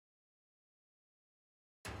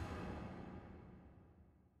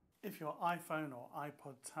If your iPhone or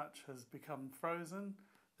iPod Touch has become frozen,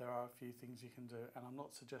 there are a few things you can do, and I'm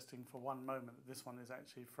not suggesting for one moment that this one is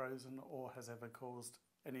actually frozen or has ever caused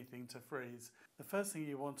anything to freeze. The first thing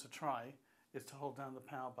you want to try is to hold down the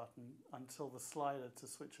power button until the slider to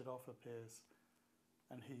switch it off appears.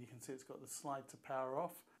 And here you can see it's got the slide to power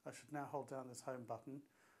off. I should now hold down this home button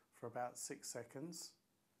for about 6 seconds,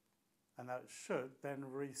 and that should then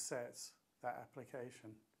reset that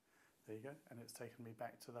application. There you go, and it's taken me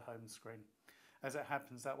back to the home screen. As it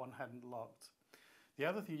happens, that one hadn't locked. The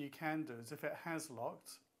other thing you can do is, if it has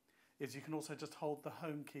locked, is you can also just hold the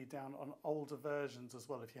home key down on older versions as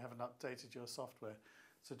well if you haven't updated your software.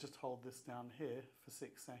 So just hold this down here for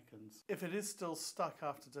 6 seconds. If it is still stuck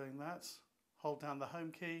after doing that, hold down the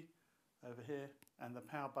home key over here and the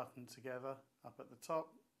power button together up at the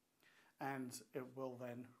top, and it will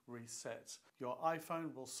then reset. Your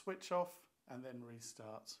iPhone will switch off and then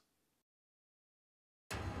restart.